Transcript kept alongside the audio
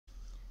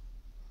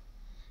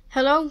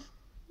Hello,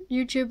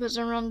 YouTubers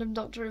and random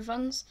Doctor Who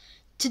fans.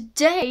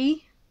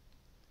 Today,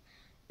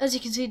 as you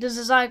can see, there's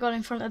a Zygon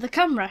in front of the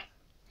camera.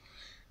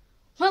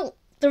 Well,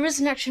 there is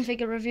an action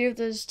figure review.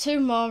 There's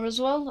two more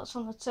as well. That's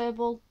on the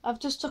table.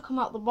 I've just took them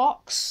out of the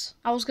box.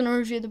 I was going to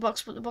review the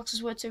box, but the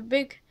boxes were too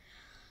big.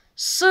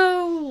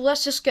 So,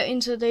 let's just get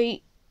into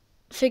the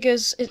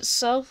figures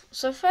itself.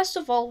 So, first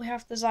of all, we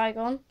have the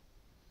Zygon.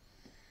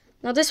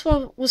 Now, this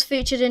one was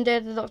featured in Day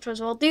of the Doctor as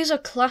well. These are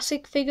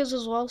classic figures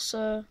as well,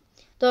 so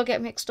don't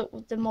get mixed up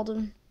with the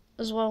modern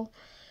as well.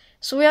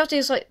 So we have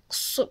these like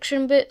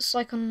suction bits,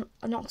 like an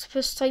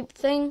octopus type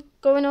thing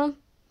going on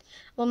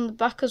the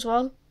back as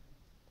well.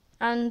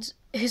 And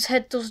his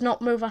head does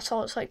not move at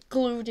all, it's like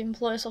glued in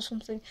place or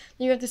something.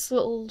 You have this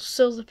little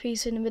silver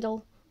piece in the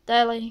middle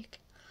there, like.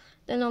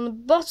 Then on the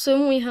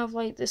bottom we have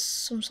like this,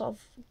 some sort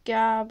of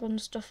garb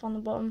and stuff on the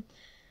bottom.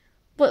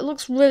 But it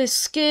looks really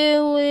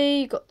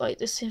scaly. You got like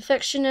this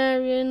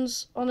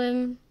infectionarians on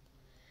him.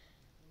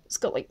 It's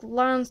got like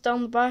lines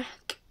down the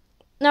back.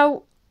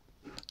 Now,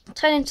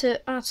 turning to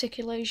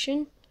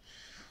articulation,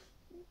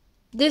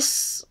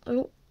 this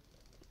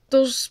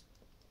does,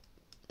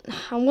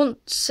 I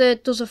won't say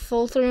it does a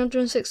full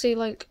 360,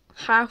 like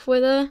halfway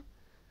there,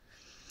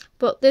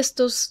 but this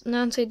does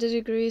 90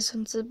 degrees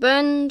into the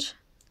bend,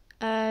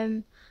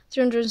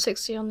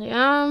 360 on the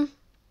arm,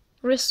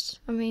 wrist.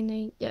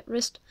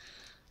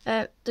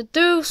 They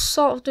do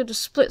sort of do the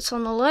splits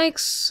on the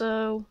legs,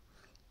 so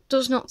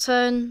does not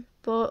turn,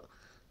 but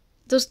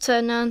does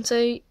turn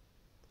 90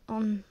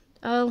 on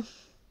L.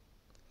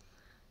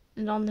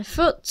 And on the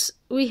foot,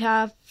 we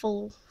have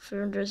full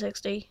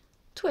 360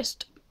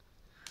 twist.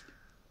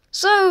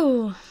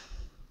 So,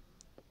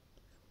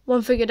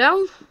 one figure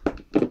down,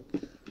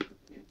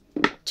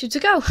 two to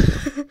go.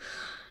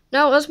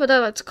 Now, as my dad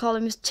likes to call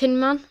him, is Tin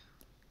Man.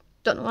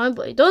 Don't know why,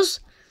 but he does.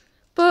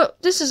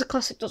 But this is a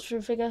classic Doctor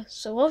Who figure,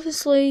 so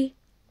obviously,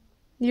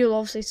 you'll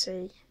obviously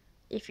see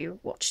if you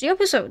watch the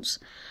episodes.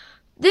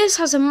 This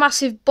has a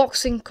massive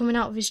boxing coming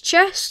out of his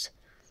chest.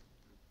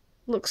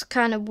 Looks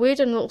kind of weird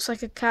and looks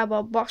like a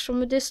cardboard box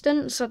from a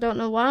distance. I don't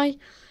know why.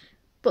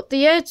 But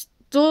the head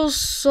does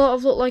sort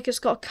of look like it's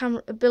got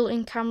a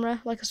built-in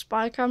camera, like a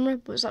spy camera,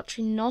 but it's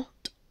actually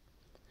not.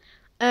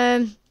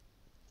 Like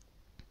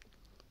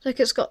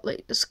it's got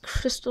like this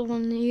crystal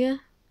on the ear.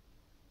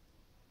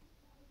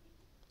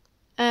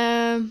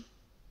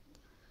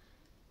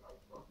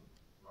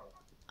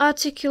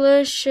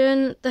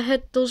 Articulation, the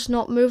head does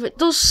not move. It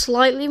does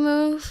slightly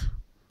move,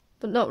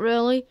 but not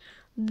really.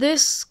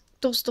 This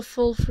does the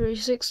full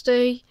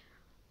 360,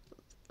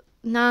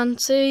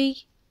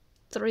 90,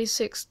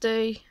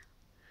 360.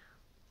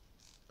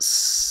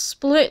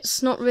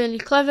 Splits, not really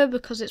clever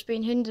because it's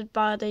been hindered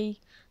by the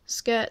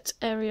skirt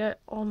area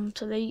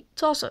onto the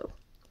torso.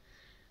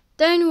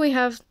 Then we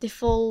have the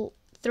full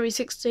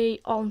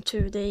 360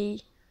 onto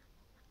the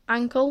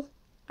ankle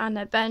and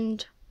a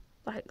bend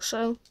like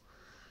so.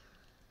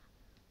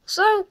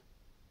 So,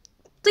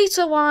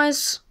 detail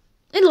wise,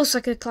 it looks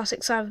like a classic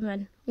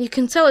Cyberman. You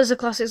can tell it's a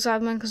classic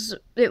Cyberman because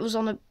it was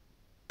on a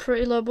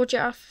pretty low budget,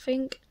 I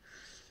think.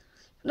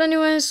 But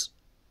anyways,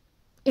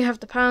 you have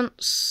the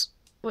pants,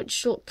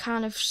 which look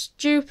kind of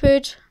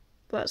stupid,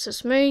 but that's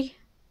just me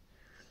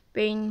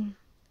being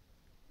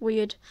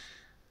weird.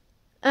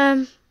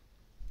 It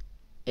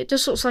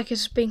just looks like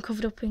it's been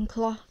covered up in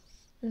cloth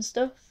and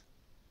stuff.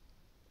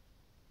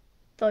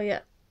 Though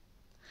yeah.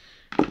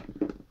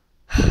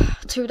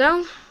 Two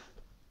down.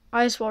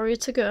 Ice Warrior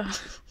to go.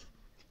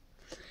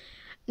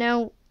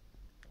 Now,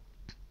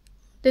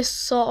 this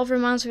sort of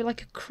reminds me of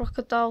like a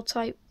crocodile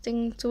type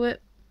thing to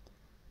it.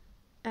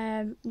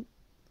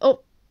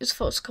 Oh, his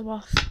foot's come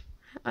off.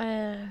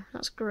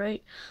 That's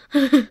great.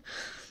 It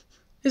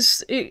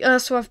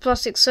has to have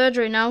plastic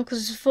surgery now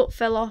because his foot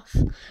fell off.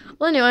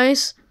 Well,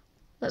 anyways,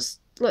 let's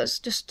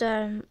just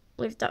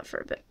leave that for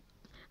a bit.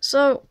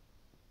 So,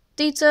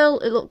 detail,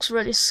 it looks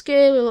really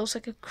scary. It looks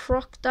like a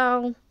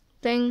crocodile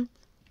thing.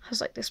 Has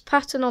like this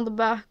pattern on the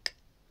back.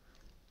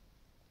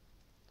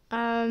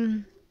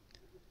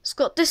 It's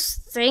got this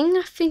thing.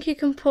 I think you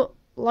can put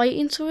light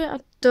into it. I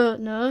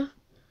don't know,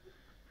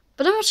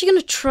 but I'm actually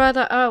gonna try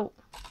that out.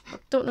 I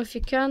don't know if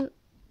you can.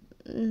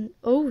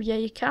 Oh yeah,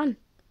 you can.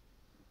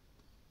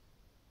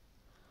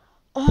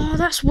 Oh,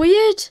 that's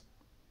weird.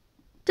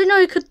 Didn't know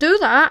you could do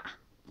that.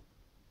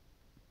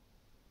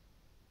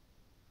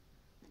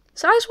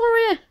 It's Ice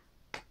Warrior.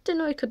 Didn't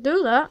know you could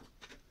do that.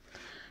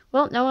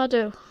 Well, now I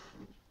do.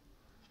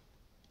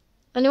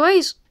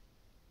 Anyways,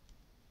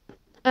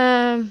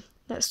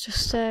 let's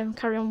just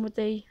carry on with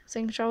the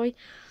thing, shall we?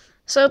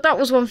 So that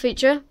was one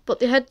feature, but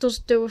the head does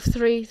do a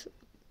full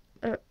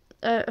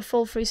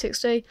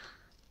 360.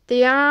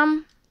 The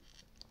arm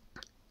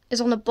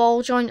is on a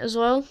ball joint as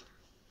well,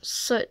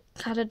 so it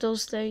kind of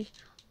does the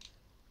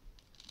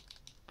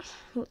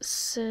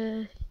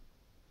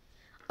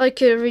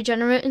like a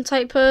regenerating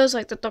type pose,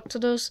 like the Doctor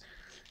does.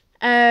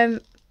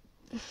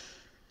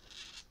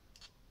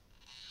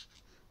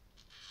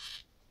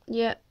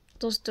 Yeah,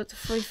 does do the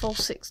full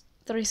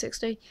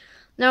 360.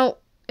 Now,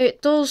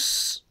 it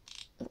does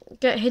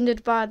get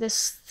hindered by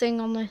this thing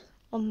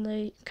on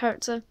the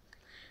character,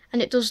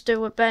 and it does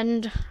do a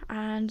bend.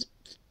 And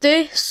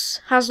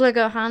this has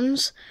Lego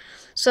hands,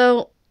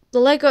 so the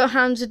Lego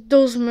hands, it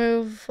does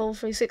move full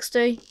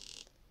 360.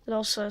 It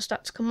also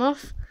starts to come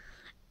off.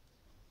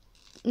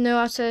 No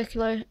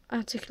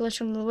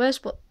articulation on the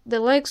waist, but the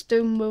legs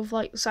do move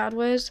like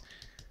sideways.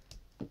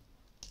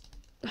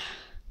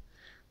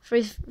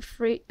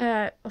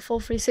 A full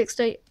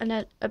 360, and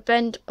then a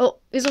bend. Oh,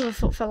 his other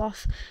foot fell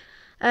off.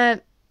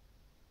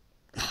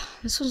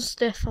 This one's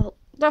stiff.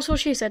 That's what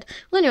she said.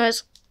 Well,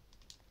 anyways,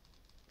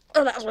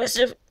 oh, that's way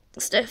stiff.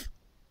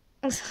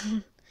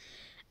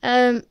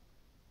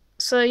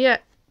 So yeah,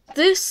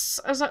 this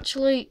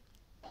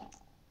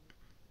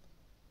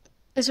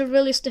is a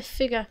really stiff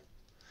figure.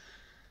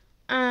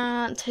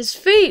 And his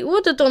feet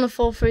would have done a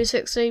full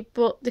 360,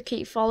 but they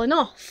keep falling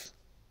off.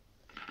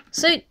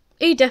 So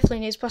he definitely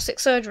needs plastic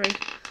surgery.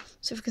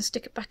 So if we can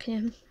stick it back in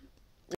him.